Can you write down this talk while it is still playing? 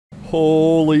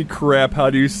Holy crap, how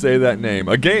do you say that name?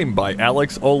 A game by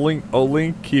Alex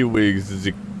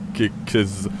Olinkiewicz.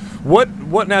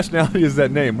 What nationality is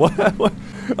that name? What?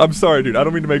 I'm sorry, dude. I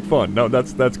don't mean to make fun. No,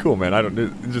 that's cool, man.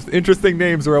 Just interesting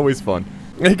names are always fun.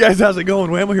 Hey guys, how's it going?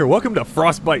 Whamo here. Welcome to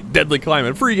Frostbite Deadly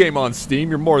Climate. Free game on Steam.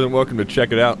 You're more than welcome to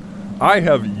check it out. I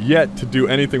have yet to do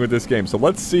anything with this game, so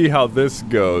let's see how this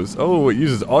goes. Oh, it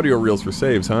uses audio reels for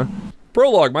saves, huh?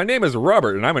 Prologue, my name is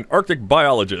Robert, and I'm an Arctic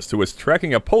biologist who was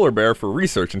tracking a polar bear for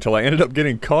research until I ended up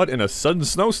getting caught in a sudden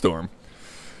snowstorm.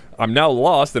 I'm now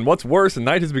lost, and what's worse, the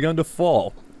night has begun to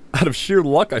fall. Out of sheer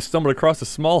luck, I stumbled across a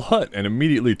small hut and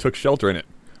immediately took shelter in it.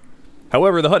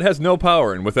 However, the hut has no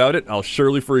power, and without it, I'll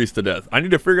surely freeze to death. I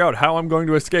need to figure out how I'm going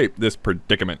to escape this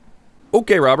predicament.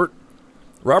 Okay, Robert.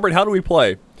 Robert, how do we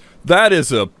play? That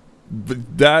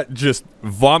just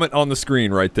vomit on the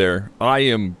screen right there. I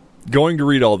am going to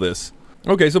read all this.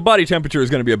 Okay, so body temperature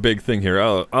is going to be a big thing here,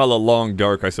 a la long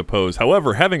dark, I suppose.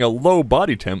 However, having a low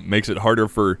body temp makes it harder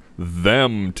for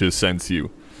them to sense you.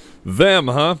 Them,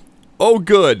 huh? Oh,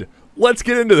 good. Let's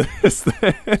get into this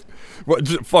then.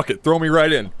 Fuck it, throw me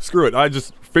right in. Screw it, I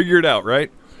just figure it out,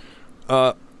 right?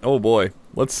 Oh boy.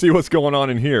 Let's see what's going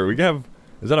on in here. We have,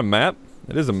 is that a map?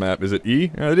 It is a map. Is it E?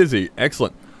 It is E.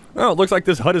 Excellent. Oh, it looks like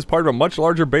this hut is part of a much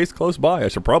larger base close by. I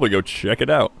should probably go check it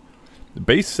out. The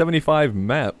base 75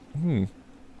 map.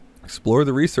 Explore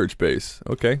the research base.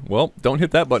 Okay, well, don't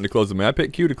hit that button to close the map.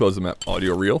 Hit Q to close the map.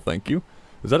 Audio reel, thank you.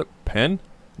 Is that a pen?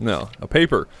 No, a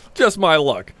paper. Just my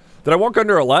luck. Did I walk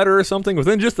under a ladder or something?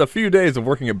 Within just a few days of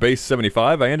working at base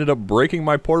 75, I ended up breaking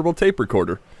my portable tape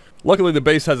recorder. Luckily, the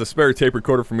base has a spare tape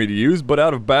recorder for me to use, but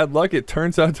out of bad luck, it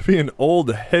turns out to be an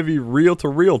old, heavy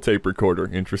reel-to-reel tape recorder.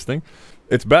 Interesting.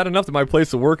 It's bad enough that my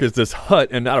place of work is this hut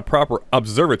and not a proper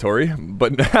observatory,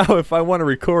 but now if I want to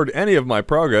record any of my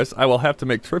progress, I will have to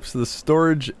make trips to the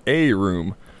storage A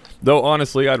room. Though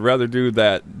honestly, I'd rather do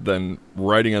that than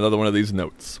writing another one of these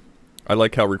notes. I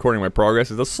like how recording my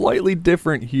progress is a slightly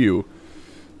different hue.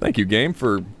 Thank you, game,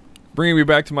 for bringing me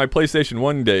back to my PlayStation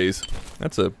 1 days.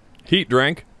 That's a heat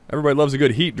drink. Everybody loves a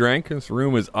good heat drink. This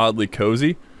room is oddly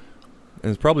cozy.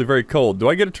 And it's probably very cold. Do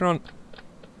I get to turn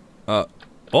on...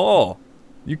 Oh!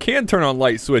 You can turn on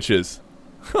light switches.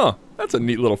 Huh. That's a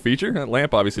neat little feature. That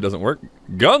lamp obviously doesn't work.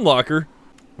 Gun locker?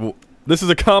 Well, this is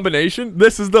a combination?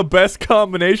 This is the best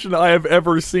combination I have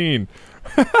ever seen.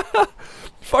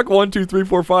 Fuck 1, 2, 3,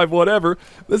 4, 5, whatever.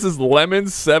 This is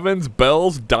lemons, sevens,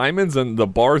 bells, diamonds, and the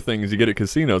bar things you get at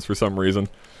casinos for some reason.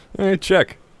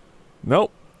 Check.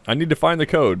 Nope. I need to find the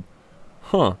code.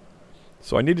 Huh.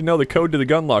 So I need to know the code to the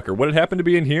gun locker. Would it happen to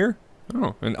be in here?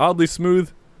 Oh, an oddly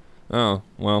smooth... Oh,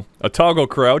 well, a toggle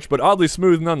crouch, but oddly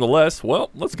smooth nonetheless. Well,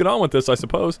 let's get on with this, I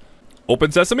suppose.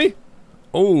 Open sesame?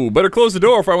 Oh, better close the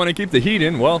door if I want to keep the heat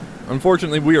in. Well,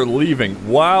 unfortunately, we are leaving.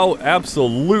 Wow,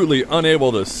 absolutely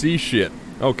unable to see shit.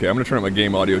 Okay, I'm going to turn up my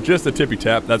game audio. Just a tippy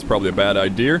tap. That's probably a bad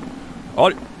idea.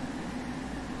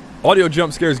 Audio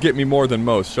jump scares get me more than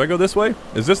most. Should I go this way?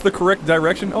 Is this the correct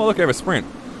direction? Oh, look, I have a sprint.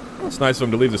 Well, it's nice of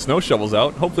them to leave the snow shovels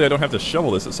out. Hopefully I don't have to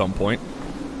shovel this at some point.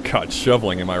 God,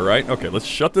 shoveling, am I right? Okay, let's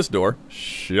shut this door.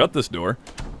 Shut this door.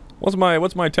 What's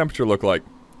my temperature look like?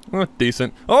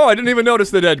 Decent. Oh, I didn't even notice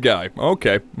the dead guy.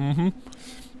 Okay.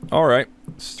 Alright.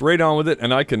 Straight on with it,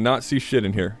 and I cannot see shit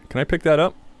in here. Can I pick that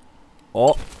up?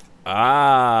 Oh.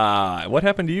 Ah. What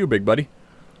happened to you, big buddy?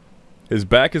 His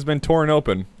back has been torn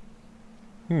open.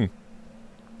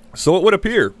 So it would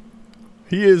appear.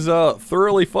 He is,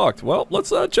 thoroughly fucked. Well,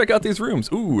 let's, check out these rooms.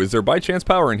 Ooh, is there by chance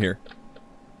power in here?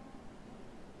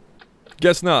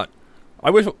 Guess not.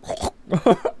 I wish...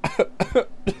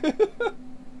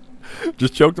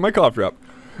 Just choked in my cough drop.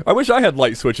 I wish I had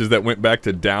light switches that went back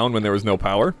to down when there was no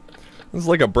power. This is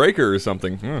like a breaker or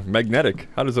something. Magnetic.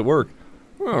 How does it work?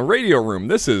 Radio room.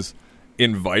 This is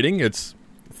inviting. It's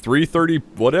 3:30,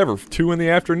 whatever, 2 in the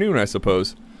afternoon, I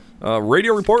suppose.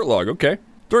 Radio report log. Okay.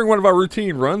 During one of our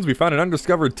routine runs, we found an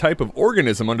undiscovered type of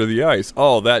organism under the ice.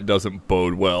 Oh, that doesn't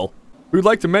bode well. We'd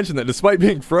like to mention that despite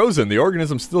being frozen, the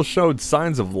organism still showed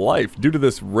signs of life. Due to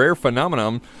this rare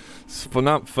phenomenon, some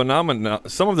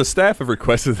of the staff have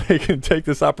requested they can take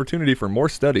this opportunity for more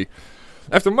study.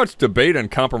 After much debate and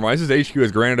compromises, HQ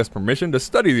has granted us permission to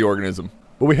study the organism.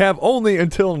 But we have only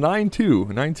until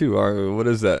 9/2. 9/2, what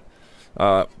is that?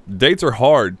 Dates are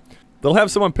hard. They'll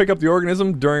have someone pick up the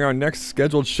organism during our next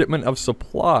scheduled shipment of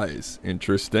supplies.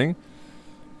 Interesting.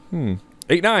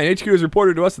 8-9, HQ has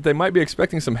reported to us that they might be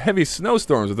expecting some heavy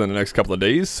snowstorms within the next couple of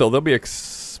days, so they'll be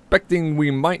expecting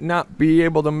we might not be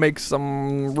able to make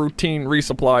some routine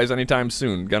resupplies anytime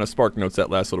soon. Gonna spark notes that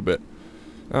last little bit.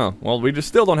 Oh, well, we just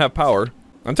still don't have power.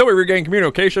 Until we regain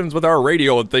communications with our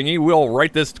radio thingy, we'll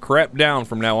write this crap down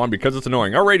from now on because it's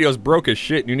annoying. Our radio's broke as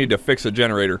shit and you need to fix a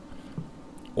generator.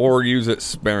 Or use it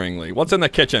sparingly. What's in the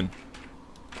kitchen?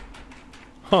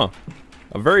 Huh.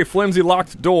 A very flimsy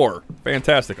locked door.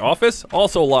 Fantastic. Office?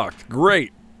 Also locked.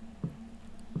 Great.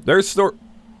 There's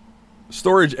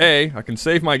storage A. I can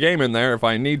save my game in there if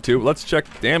I need to. Let's check.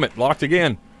 Damn it. Locked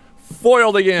again.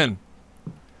 Foiled again.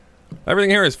 Everything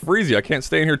here is freezy. I can't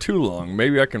stay in here too long.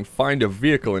 Maybe I can find a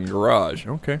vehicle in garage.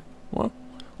 Okay. Well,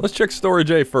 let's check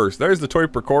storage A first. There's the toy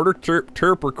recorder,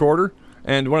 chirp recorder,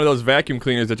 and one of those vacuum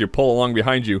cleaners that you pull along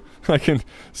behind you. I can...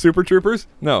 Super Troopers?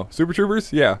 No. Super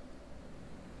Troopers? Yeah.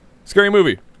 Scary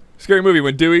Movie. Scary Movie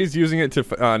when Dewey's using it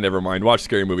to... never mind. Watch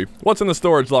Scary Movie. What's in the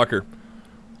storage locker?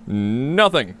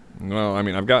 Nothing. Well, I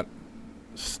mean, I've got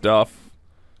stuff.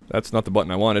 That's not the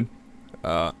button I wanted.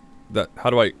 How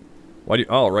do I... Why do you...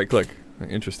 Oh, right click.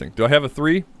 Interesting. Do I have a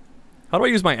 3? How do I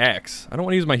use my axe? I don't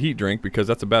want to use my heat drink because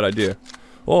that's a bad idea.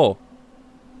 Oh.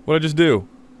 What did I just do?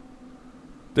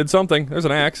 Did something. There's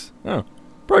an axe. Oh.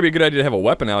 Probably be a good idea to have a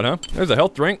weapon out, huh? There's a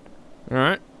health drink.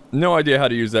 Alright. No idea how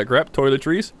to use that crap.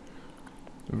 Toiletries.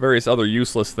 Various other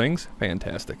useless things.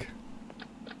 Fantastic.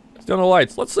 Still no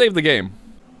lights. Let's save the game.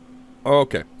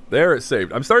 Okay. There it's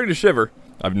saved. I'm starting to shiver.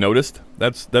 I've noticed.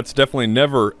 That's definitely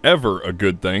never, ever a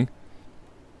good thing.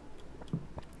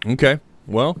 Okay.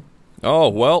 Well. Oh,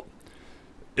 well.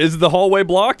 Is the hallway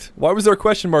blocked? Why was there a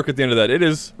question mark at the end of that? It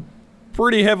is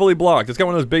pretty heavily blocked. It's got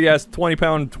one of those big-ass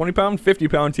 20-pound,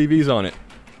 50-pound TVs on it.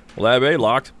 Lab A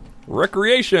locked.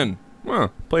 Recreation. Huh.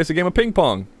 Play us a game of ping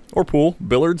pong. Or pool.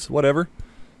 Billiards. Whatever.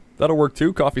 That'll work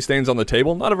too. Coffee stains on the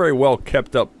table. Not a very well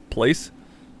kept up place.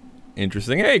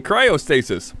 Interesting. Hey,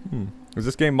 cryostasis. Is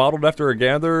this game modeled after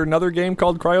another game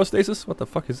called cryostasis? What the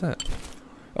fuck is that?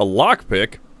 A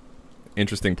lockpick?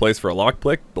 Interesting place for a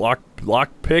lockpick.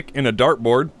 Lockpick in a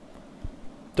dartboard.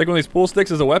 Take one of these pool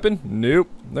sticks as a weapon? Nope.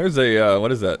 There's a,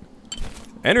 what is that?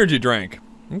 Energy drink.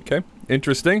 Okay.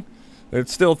 Interesting.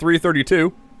 It's still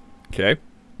 332. Okay.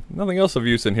 Nothing else of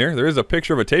use in here. There is a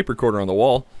picture of a tape recorder on the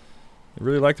wall. I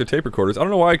really like their tape recorders. I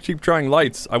don't know why I keep trying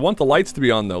lights. I want the lights to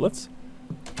be on, though. Let's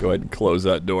go ahead and close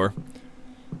that door.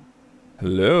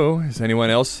 Hello? Is anyone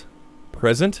else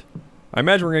present? I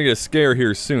imagine we're gonna get a scare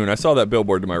here soon. I saw that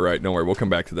billboard to my right. Don't worry, we'll come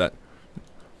back to that.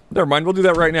 Never mind, we'll do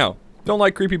that right now. Don't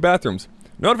like creepy bathrooms.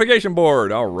 Notification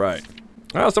board, alright.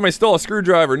 Oh, somebody stole a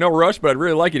screwdriver. No rush, but I'd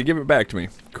really like you to give it back to me.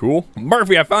 Cool.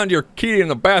 Murphy, I found your key in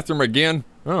the bathroom again.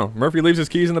 Oh, Murphy leaves his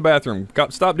keys in the bathroom.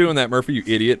 Stop doing that, Murphy, you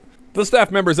idiot. The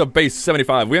staff members of Base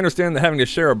 75. We understand that having to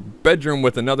share a bedroom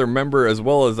with another member as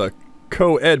well as a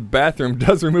co-ed bathroom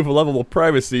does remove a level of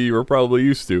privacy you were probably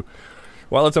used to.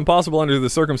 While it's impossible under the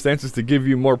circumstances to give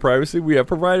you more privacy, we have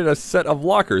provided a set of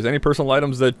lockers. Any personal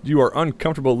items that you are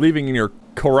uncomfortable leaving in your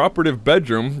cooperative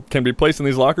bedroom can be placed in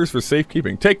these lockers for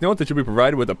safekeeping. Take note that you'll be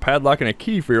provided with a padlock and a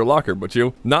key for your locker, but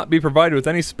you'll not be provided with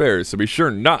any spares, so be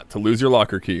sure not to lose your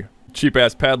locker key.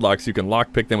 Cheap-ass padlocks, you can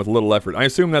lockpick them with little effort. I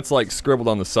assume that's like scribbled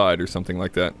on the side or something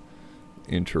like that.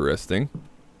 Interesting.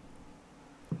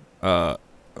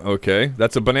 Okay.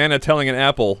 That's a banana telling an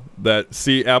apple that,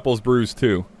 see, apples bruise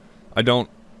too. I don't...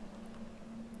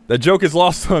 That joke is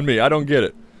lost on me. I don't get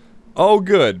it. Oh,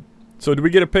 good. So do we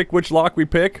get to pick which lock we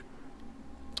pick?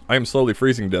 I am slowly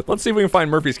freezing to death. Let's see if we can find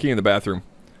Murphy's key in the bathroom.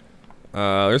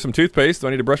 There's some toothpaste. Do I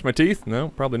need to brush my teeth? No,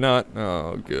 probably not.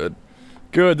 Oh, good.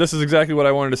 Good, this is exactly what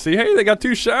I wanted to see. Hey, they got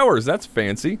 2 showers. That's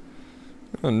fancy.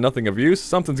 Nothing of use.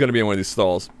 Something's gonna be in one of these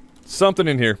stalls. Something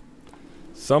in here.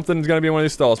 Something's gonna be in one of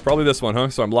these stalls. Probably this one, huh?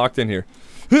 So I'm locked in here.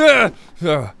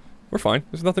 We're fine.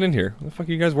 There's nothing in here. What the fuck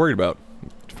are you guys worried about?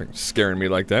 Scaring me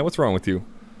like that. What's wrong with you?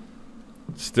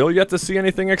 Still yet to see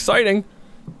anything exciting.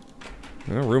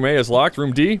 Room A is locked.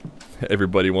 Room D?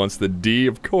 Everybody wants the D,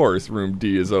 of course. Room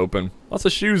D is open. Lots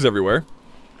of shoes everywhere.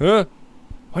 Why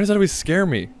does that always scare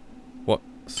me? What?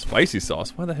 Spicy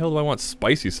sauce? Why the hell do I want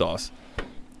spicy sauce?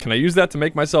 Can I use that to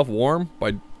make myself warm?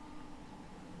 By...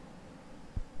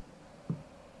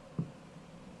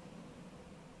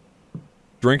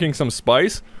 drinking some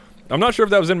spice? I'm not sure if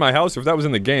that was in my house or if that was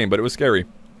in the game, but it was scary.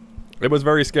 It was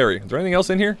very scary. Is there anything else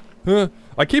in here?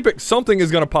 I keep it... Something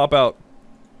is gonna pop out.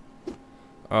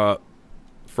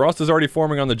 Frost is already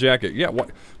forming on the jacket. Yeah,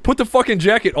 what? Put the fucking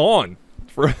jacket on!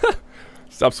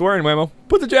 Stop swearing, Whamo.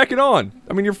 Put the jacket on!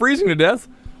 I mean, you're freezing to death.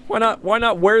 Why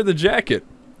not wear the jacket?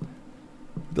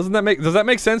 Does that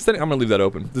make sense to... I'm gonna leave that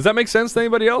open. Does that make sense to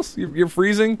anybody else? You're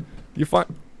freezing. You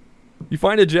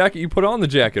find a jacket, you put on the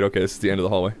jacket. Okay, this is the end of the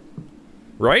hallway.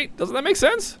 Right? Doesn't that make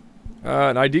sense?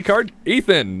 An ID card?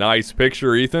 Ethan! Nice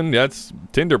picture, Ethan. That's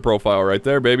Tinder profile right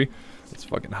there, baby. It's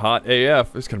fucking hot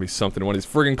AF. There's gonna be something in one of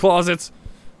these friggin' closets.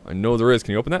 I know there is.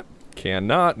 Can you open that?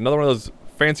 Cannot. Another one of those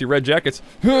fancy red jackets.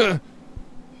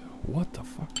 What the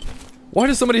fuck? Why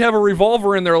does somebody have a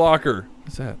revolver in their locker?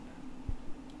 What's that?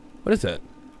 What is that?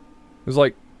 There's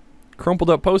like crumpled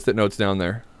up post-it notes down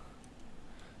there.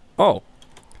 Oh.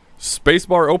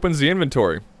 Spacebar opens the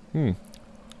inventory.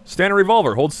 Standard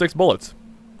revolver, holds 6 bullets.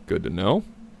 Good to know.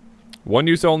 1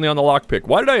 use only on the lockpick.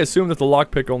 Why did I assume that the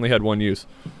lockpick only had 1 use?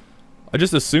 I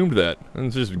just assumed that. And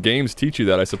it's just games teach you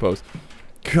that, I suppose.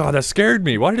 God, that scared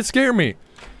me. Why did it scare me?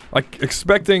 Like,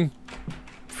 expecting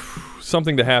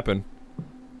something to happen.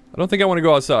 I don't think I want to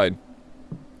go outside.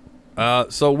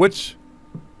 So which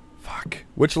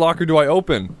locker do I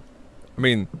open? I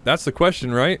mean, that's the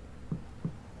question, right?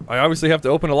 I obviously have to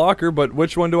open a locker, but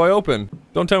which one do I open?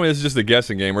 Don't tell me this is just a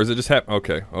guessing game, or is it just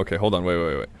okay, hold on,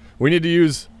 wait. We need to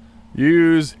use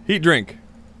heat drink.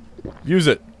 Use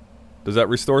it. Does that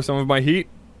restore some of my heat?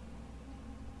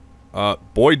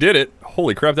 Boy did it.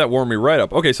 Holy crap, that warmed me right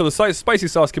up. Okay, so the spicy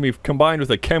sauce can be combined with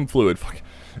a chem fluid,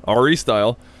 RE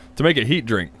style, to make a heat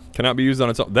drink. Cannot be used on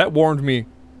its own. That warmed me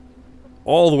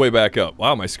all the way back up.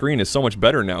 Wow, my screen is so much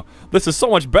better now. This is so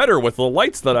much better with the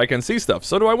lights that I can see stuff.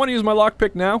 So do I want to use my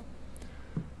lockpick now?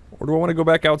 Or do I want to go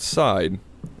back outside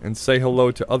and say hello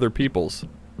to other people's?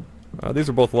 These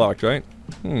are both locked, right?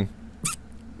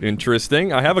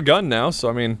 Interesting. I have a gun now, so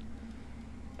I mean,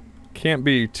 can't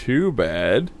be too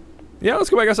bad. Yeah, let's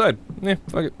go back outside. Yeah,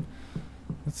 fuck it.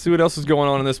 Let's see what else is going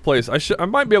on in this place. I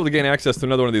might be able to gain access to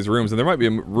another one of these rooms, and there might be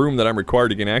a room that I'm required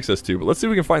to gain access to, but let's see if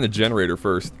we can find the generator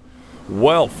first.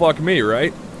 Well, fuck me,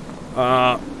 right?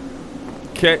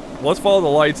 Okay, let's follow the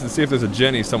lights and see if there's a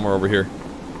Jenny somewhere over here.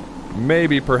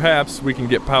 Maybe, perhaps, we can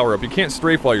get power up. You can't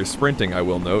strafe while you're sprinting, I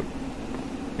will note.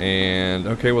 And,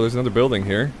 okay, well, there's another building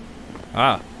here.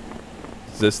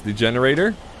 Is this the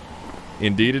generator?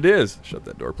 Indeed it is. Shut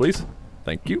that door, please.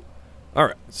 Thank you.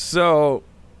 Alright, so,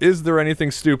 is there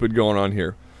anything stupid going on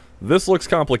here? This looks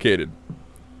complicated.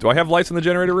 Do I have lights in the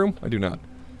generator room? I do not.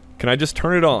 Can I just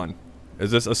turn it on?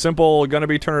 Is this a simple gonna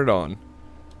be turn it on?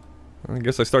 I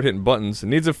guess I start hitting buttons. It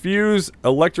needs a fuse,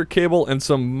 electric cable, and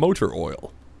some motor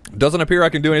oil. Doesn't appear I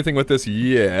can do anything with this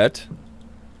yet.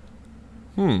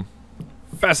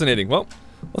 Fascinating. Well,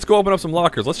 let's go open up some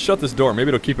lockers. Let's shut this door. Maybe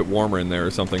it'll keep it warmer in there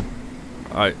or something.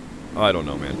 I don't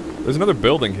know, man. There's another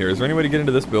building here. Is there any way to get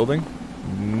into this building?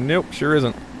 Nope, sure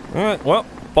isn't. Alright, well,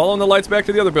 following the lights back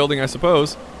to the other building, I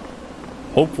suppose.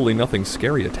 Hopefully nothing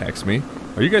scary attacks me.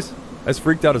 Are you guys as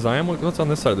freaked out as I am? What's on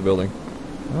this side of the building?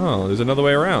 Oh, there's another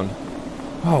way around.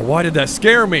 Oh, why did that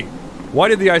scare me? Why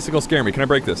did the icicle scare me? Can I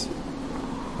break this?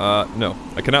 No.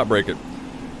 I cannot break it.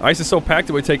 Ice is so packed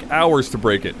it would take hours to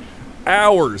break it.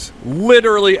 Hours!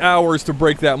 Literally hours to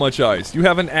break that much ice. You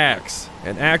have an axe.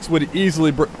 An axe would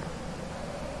easily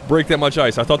break that much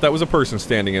ice. I thought that was a person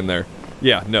standing in there.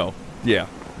 Yeah, no. Yeah.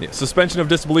 Suspension of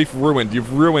disbelief ruined.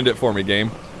 You've ruined it for me, game.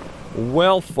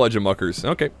 Well, fudge-a-muckers.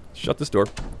 Okay, shut this door.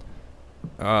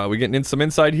 We getting in some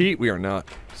inside heat? We are not.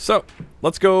 So,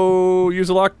 let's go use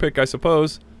a lockpick, I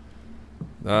suppose.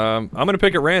 I'm gonna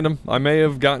pick at random. I may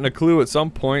have gotten a clue at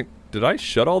some point. Did I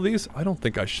shut all these? I don't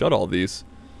think I shut all these.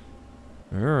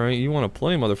 Alright, you wanna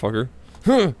play, motherfucker.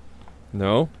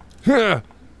 No.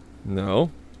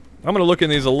 No. I'm gonna look in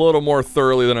these a little more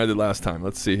thoroughly than I did last time.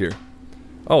 Let's see here.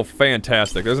 Oh,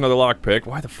 fantastic. There's another lockpick.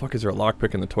 Why the fuck is there a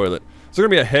lockpick in the toilet? Is there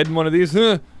gonna be a head in one of these?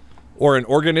 Or an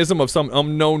organism of some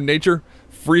unknown nature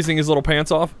freezing his little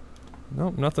pants off?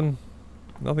 Nope, nothing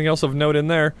else of note in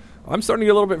there. I'm starting to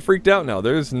get a little bit freaked out now.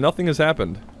 Nothing has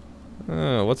happened.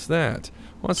 Oh, what's that?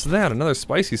 What's that? Another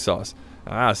spicy sauce.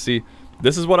 Ah, see,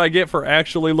 this is what I get for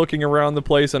actually looking around the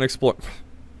place and explore.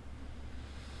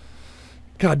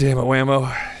 God damn it,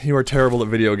 Whamo. You are terrible at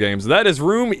video games. That is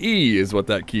room E is what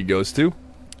that key goes to.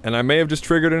 And I may have just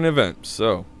triggered an event,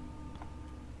 so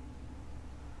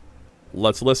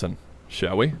let's listen,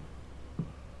 shall we?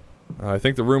 I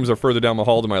think the rooms are further down the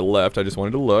hall to my left. I just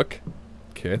wanted to look.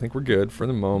 Okay, I think we're good for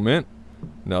the moment.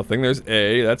 Nothing. There's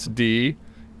A. That's D.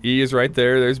 E is right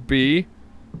there. There's B.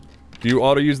 Do you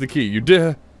auto-use the key? You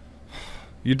did.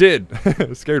 You did.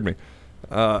 It scared me.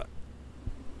 Oh,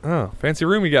 fancy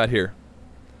room we got here.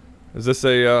 Is this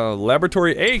a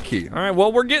laboratory A key? Alright,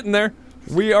 well, we're getting there.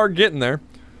 We are getting there.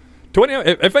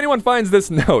 If anyone finds this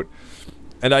note,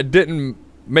 and I didn't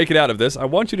make it out of this, I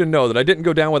want you to know that I didn't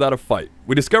go down without a fight.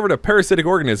 We discovered a parasitic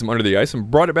organism under the ice and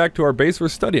brought it back to our base for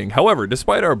studying. However,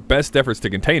 despite our best efforts to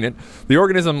contain it, the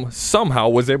organism somehow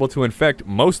was able to infect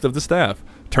most of the staff,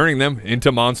 turning them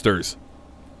into monsters.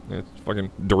 It's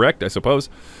fucking direct, I suppose.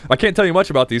 I can't tell you much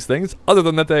about these things, other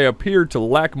than that they appear to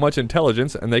lack much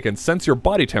intelligence and they can sense your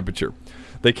body temperature.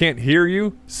 They can't hear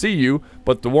you, see you,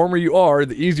 but the warmer you are,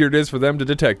 the easier it is for them to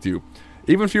detect you.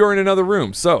 even if you are in another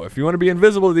room. So, if you want to be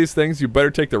invisible to these things, you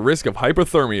better take the risk of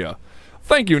hypothermia.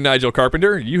 Thank you, Nigel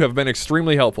Carpenter. You have been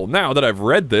extremely helpful. Now that I've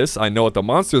read this, I know what the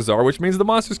monsters are, which means the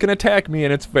monsters can attack me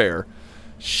and it's fair.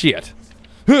 Shit.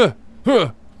 Huh,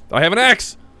 huh. I have an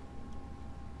axe.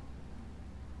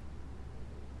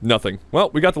 Nothing. Well,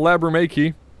 we got the lab room A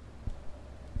key.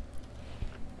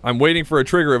 I'm waiting for a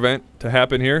trigger event to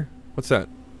happen here. What's that?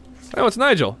 Oh, it's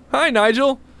Nigel. Hi,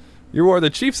 Nigel. You are the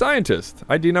chief scientist.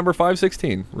 ID number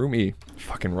 516. Room E.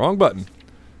 Fucking wrong button.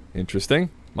 Interesting.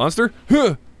 Monster?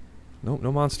 Huh. Nope,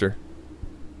 no monster.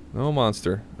 No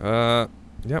monster.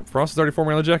 Yep, Frost is already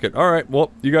forming on the jacket. Alright,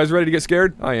 well, you guys ready to get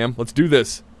scared? I am. Let's do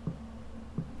this.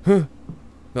 Huh.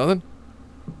 Nothing?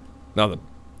 Nothing.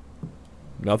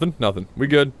 Nothing? Nothing. We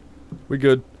good. We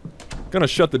good. Gonna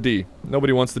shut the D.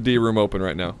 Nobody wants the D room open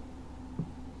right now.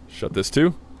 Shut this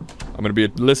too. I'm gonna be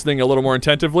listening a little more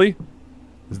attentively.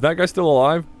 Is that guy still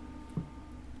alive?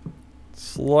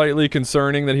 Slightly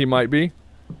concerning that he might be.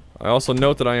 I also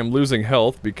note that I am losing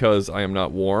health because I am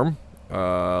not warm.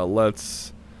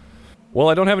 Let's... Well,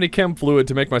 I don't have any chem fluid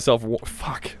to make myself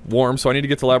warm, so I need to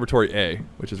get to laboratory A,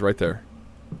 which is right there.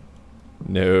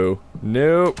 No.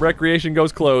 No. Recreation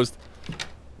goes closed.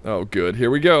 Oh, good.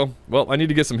 Here we go. Well, I need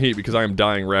to get some heat because I am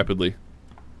dying rapidly.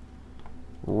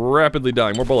 Rapidly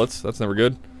dying. More bullets. That's never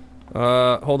good.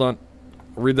 Hold on.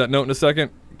 I'll read that note in a second.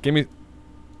 Give me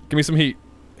some heat.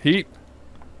 Heat.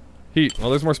 Heat. Well,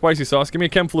 there's more spicy sauce. Give me a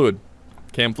chem fluid.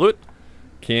 Chem fluid?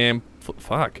 Chem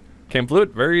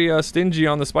fluid? Very, stingy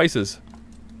on the spices.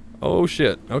 Oh,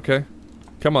 shit. Okay.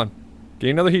 Come on. Get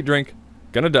another heat drink.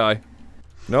 Gonna die.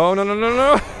 No, no, no, no,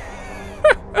 no!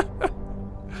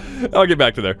 I'll get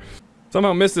back to there.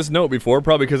 Somehow missed this note before,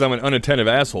 probably because I'm an unattentive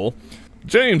asshole.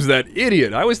 James, that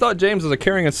idiot! I always thought James was a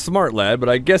caring and smart lad, but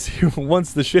I guess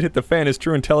once the shit hit the fan, his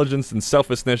true intelligence and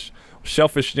selfishness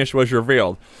was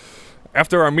revealed.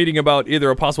 After our meeting about either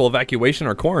a possible evacuation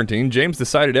or quarantine, James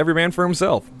decided every man for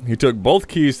himself. He took both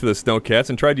keys to the snowcats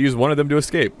and tried to use one of them to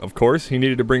escape. Of course, he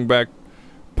needed to bring back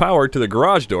power to the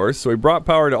garage doors, so he brought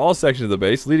power to all sections of the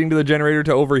base, leading to the generator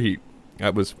to overheat.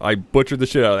 I butchered the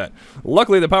shit out of that.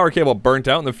 Luckily, the power cable burnt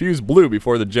out and the fuse blew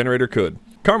before the generator could.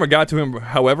 Karma got to him,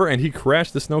 however, and he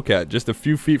crashed the snowcat just a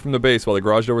few feet from the base while the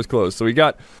garage door was closed, so he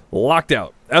got locked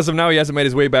out. As of now, he hasn't made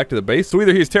his way back to the base, so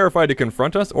either he's terrified to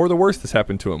confront us, or the worst has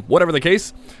happened to him. Whatever the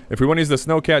case, if we want to use the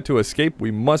snowcat to escape, we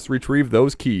must retrieve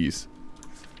those keys.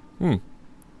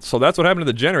 So that's what happened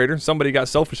to the generator. Somebody got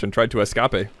selfish and tried to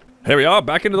escape. Here we are,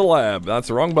 back into the lab. That's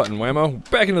the wrong button, Whamo.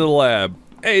 Back into the lab.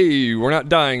 Hey, we're not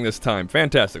dying this time.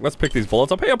 Fantastic. Let's pick these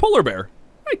bullets up. Hey, a polar bear.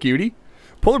 Hi, cutie.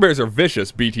 Polar bears are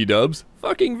vicious, BT dubs.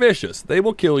 Fucking vicious. They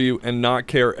will kill you and not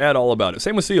care at all about it.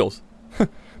 Same with seals.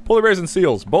 Polar bears and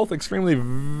seals, both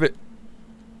extremely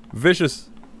vicious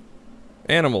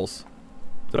animals.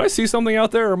 Did I see something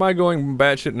out there, or am I going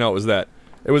batshit? No, it was that.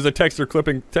 It was a texture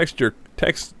clipping through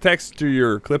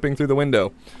the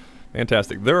window.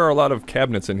 Fantastic. There are a lot of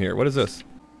cabinets in here. What is this?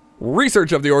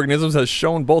 Research of the organisms has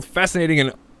shown both fascinating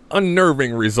and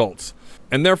unnerving results,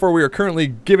 and therefore we are currently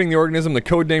giving the organism the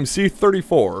codename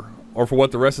C-34, or for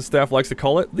what the rest of the staff likes to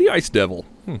call it, the Ice Devil.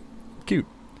 Cute.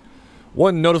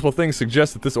 One noticeable thing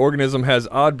suggests that this organism has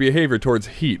odd behavior towards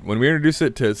heat. When we introduce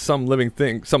it to some living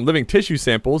tissue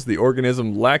samples, the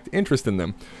organism lacked interest in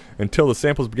them, until the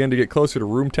samples began to get closer to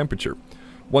room temperature.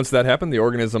 Once that happened, the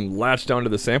organism latched onto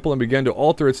the sample and began to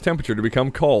alter its temperature to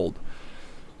become cold.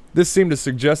 This seemed to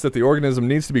suggest that the organism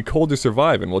needs to be cold to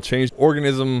survive and will change the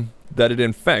organism that it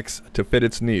infects to fit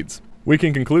its needs. We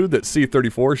can conclude that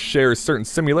C-34 shares certain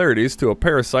similarities to a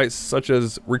parasite, such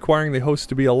as requiring the host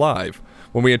to be alive.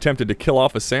 When we attempted to kill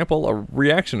off a sample, a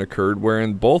reaction occurred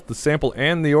wherein both the sample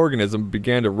and the organism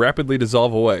began to rapidly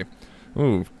dissolve away.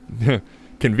 Ooh,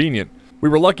 convenient. We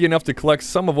were lucky enough to collect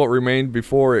some of what remained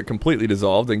before it completely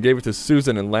dissolved and gave it to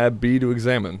Susan in Lab B to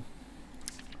examine.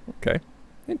 Okay,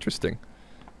 interesting.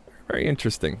 Very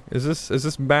interesting. Is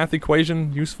this math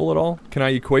equation useful at all? Can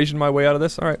I equation my way out of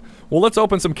this? Alright. Well, let's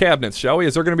open some cabinets, shall we?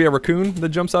 Is there going to be a raccoon that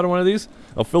jumps out of one of these?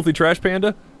 A filthy trash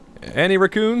panda? Any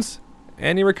raccoons?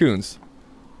 Any raccoons?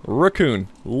 Raccoon.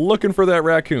 Looking for that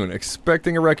raccoon.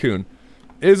 Expecting a raccoon.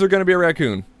 Is there going to be a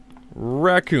raccoon?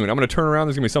 Raccoon. I'm going to turn around.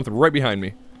 There's going to be something right behind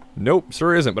me. Nope,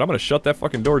 sure isn't. But I'm going to shut that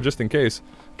fucking door just in case.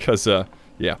 Because,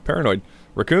 yeah, paranoid.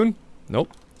 Raccoon?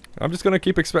 Nope. I'm just going to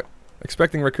keep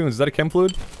expecting raccoons. Is that a chem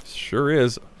fluid? Sure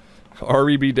is.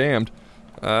 RE be damned.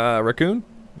 Raccoon?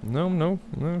 No,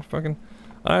 fucking...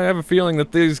 I have a feeling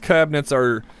that these cabinets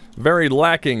are very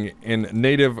lacking in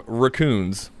native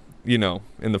raccoons. You know,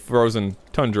 in the frozen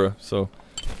tundra, so...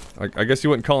 I guess you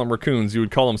wouldn't call them raccoons, you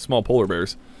would call them small polar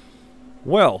bears.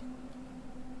 Well...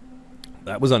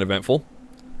 that was uneventful.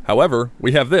 However,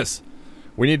 we have this.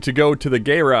 We need to go to the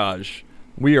garage.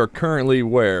 We are currently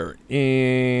where?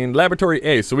 In Laboratory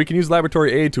A. So we can use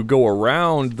Laboratory A to go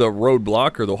around the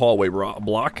roadblock or the hallway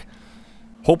block.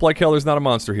 Hope like hell there's not a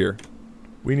monster here.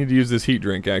 We need to use this heat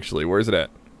drink, actually. Where is it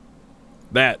at?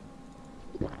 That.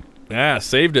 Ah,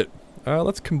 saved it.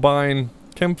 Let's combine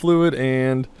chem fluid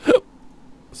and...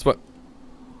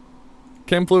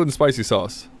 Chem fluid and spicy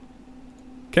sauce.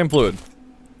 Chem fluid.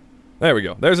 There we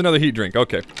go. There's another heat drink.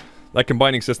 Okay. That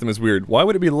combining system is weird. Why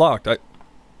would it be locked? I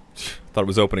thought it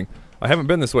was opening. I haven't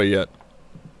been this way yet.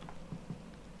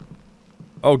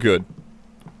 Oh, good.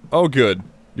 Oh, good.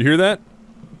 You hear that?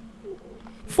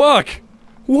 Fuck!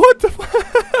 What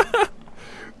the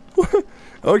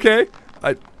Okay.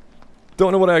 I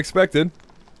don't know what I expected.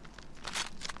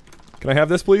 Can I have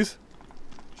this, please?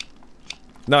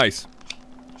 Nice.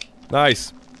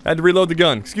 Nice. Had to reload the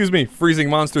gun. Excuse me, freezing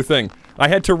monster thing. I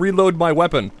had to reload my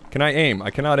weapon. Can I aim? I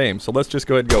cannot aim, so let's just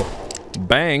go ahead and go.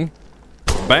 Bang.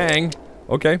 Bang.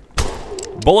 Okay.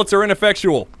 Bullets are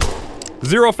ineffectual.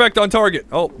 Zero effect on target.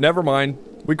 Oh, never mind.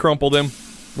 We crumpled him.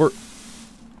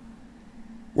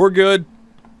 We're good.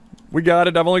 We got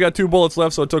it. I've only got 2 bullets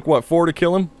left, so it took, what, 4 to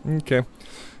kill him? Okay.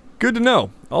 Good to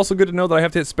know. Also good to know that I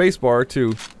have to hit spacebar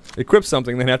to equip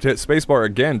something, then have to hit spacebar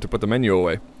again to put the menu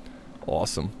away.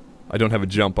 Awesome. I don't have a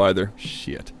jump either.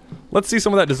 Shit. Let's see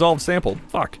some of that dissolved sample.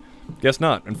 Fuck. Guess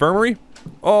not. Infirmary?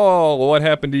 Oh, well, what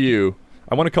happened to you?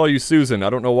 I want to call you Susan. I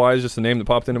don't know why. It's just a name that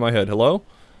popped into my head. Hello?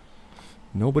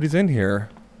 Nobody's in here.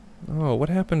 Oh, what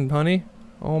happened, honey?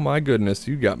 Oh my goodness.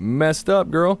 You got messed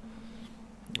up, girl.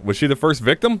 Was she the first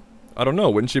victim? I don't know.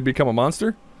 Wouldn't she become a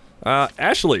monster?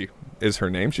 Ashley is her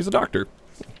name. She's a doctor.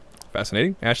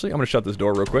 Fascinating. Ashley, I'm going to shut this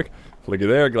door real quick. Looky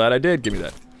there. Glad I did. Give me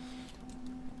that.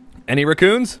 Any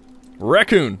raccoons?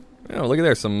 Raccoon. Oh, look at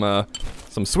there.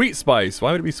 Some sweet spice.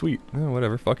 Why would it be sweet? Oh,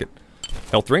 whatever. Fuck it.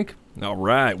 Health drink. All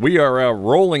right. We are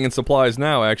rolling in supplies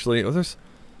now, actually. Are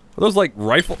those like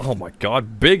rifle? Oh my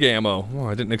god. Big ammo. Oh,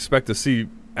 I didn't expect to see...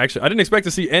 Actually, I didn't expect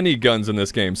to see any guns in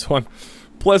this game, so I'm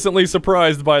pleasantly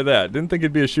surprised by that. Didn't think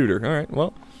it'd be a shooter. All right,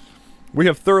 well. We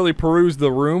have thoroughly perused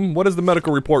the room. What does the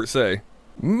medical report say?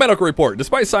 Medical report.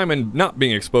 Despite Simon not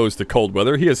being exposed to cold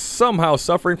weather, he is somehow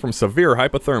suffering from severe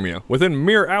hypothermia. Within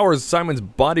mere hours, Simon's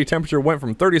body temperature went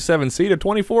from 37°C to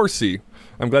 24°C.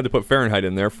 I'm glad to put Fahrenheit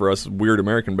in there for us weird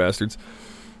American bastards.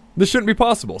 This shouldn't be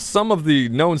possible. Some of the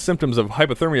known symptoms of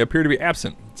hypothermia appear to be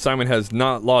absent. Simon has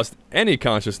not lost any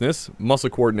consciousness, muscle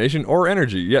coordination, or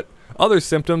energy, yet other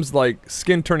symptoms like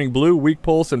skin turning blue, weak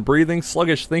pulse and breathing,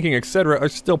 sluggish thinking, etc. are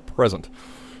still present.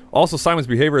 Also, Simon's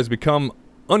behavior has become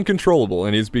uncontrollable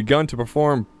and he's begun to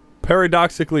perform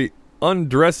paradoxically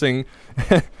undressing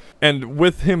and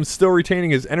with him still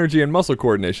retaining his energy and muscle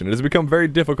coordination. It has become very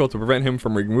difficult to prevent him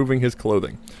from removing his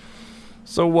clothing.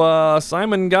 So,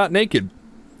 Simon got naked.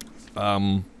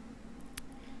 I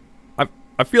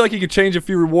feel like he could change a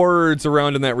few words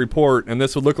around in that report and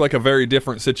this would look like a very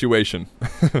different situation.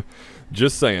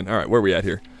 Just saying. Alright, where are we at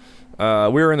here?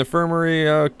 We're in the infirmary.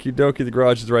 Okie dokie, the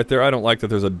garage is right there. I don't like that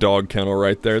there's a dog kennel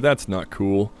right there. That's not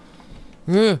cool.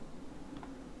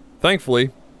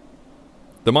 Thankfully,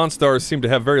 the Monstars seem to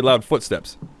have very loud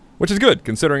footsteps. Which is good,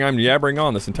 considering I'm yabbering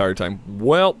on this entire time.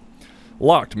 Well,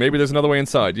 locked. Maybe there's another way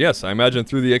inside. Yes, I imagine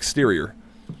through the exterior.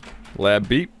 Lab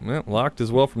beep. Well, locked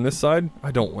as well from this side.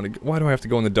 I don't want to... Why do I have to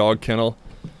go in the dog kennel?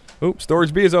 Oop,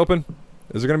 storage B is open.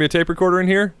 Is there going to be a tape recorder in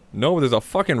here? No, there's a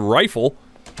fucking rifle.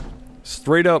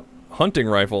 Straight up hunting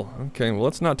rifle. Okay, well,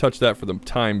 let's not touch that for the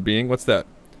time being. What's that?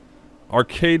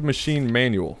 Arcade machine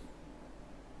manual.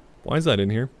 Why is that in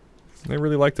here? They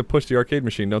really like to push the arcade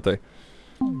machine, don't they?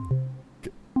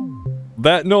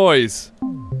 That noise!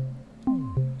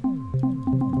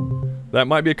 That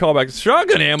might be a callback.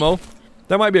 Shotgun ammo!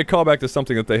 That might be a callback to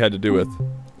something that they had to do with.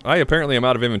 I apparently am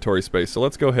out of inventory space, so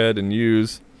let's go ahead and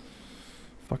use...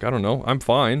 Fuck, I don't know. I'm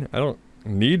fine. I don't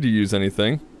need to use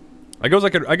anything. I guess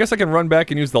I can run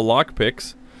back and use the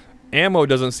lockpicks. Ammo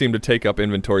doesn't seem to take up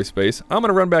inventory space. I'm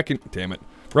gonna run back and... Damn it.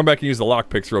 Run back and use the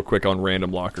lockpicks real quick on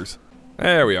random lockers.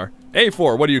 There we are.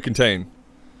 A4, what do you contain?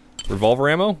 Revolver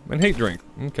ammo and hate drink.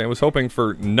 Okay, I was hoping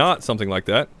for not something like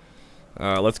that.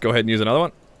 Let's go ahead and use another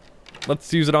one.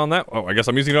 Let's use it on that. Oh, I guess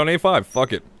I'm using it on A5.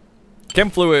 Fuck it. Chem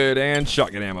fluid and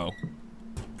shotgun ammo.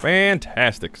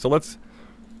 Fantastic. So let's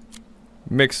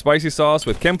mix spicy sauce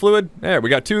with chem fluid. There, we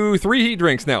got 3 heat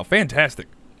drinks now. Fantastic.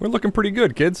 We're looking pretty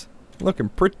good, kids. Looking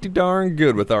pretty darn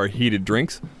good with our heated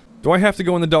drinks. Do I have to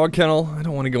go in the dog kennel? I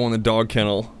don't want to go in the dog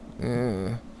kennel.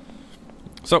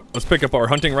 So, let's pick up our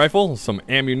hunting rifle, some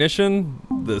ammunition.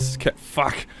 This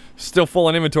fuck. Still full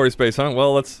on inventory space, huh?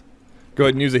 Well, let's go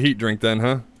ahead and use a heat drink then,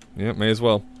 huh? Yeah, may as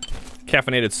well.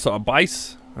 Caffeinated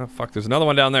spice. Oh, fuck, there's another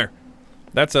one down there.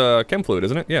 That's a chem fluid,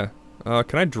 isn't it? Yeah.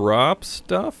 Can I drop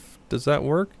stuff? Does that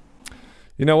work?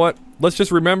 You know what? Let's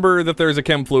just remember that there's a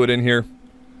chem fluid in here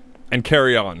and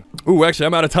carry on. Ooh, actually,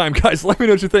 I'm out of time, guys. Let me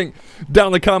know what you think down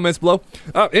in the comments below.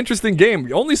 Interesting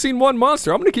game. Only seen one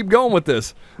monster. I'm gonna keep going with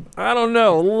this. I don't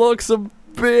know. Looks a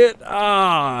bit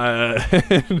odd.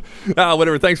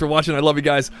 Whatever. Thanks for watching. I love you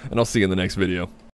guys, and I'll see you in the next video.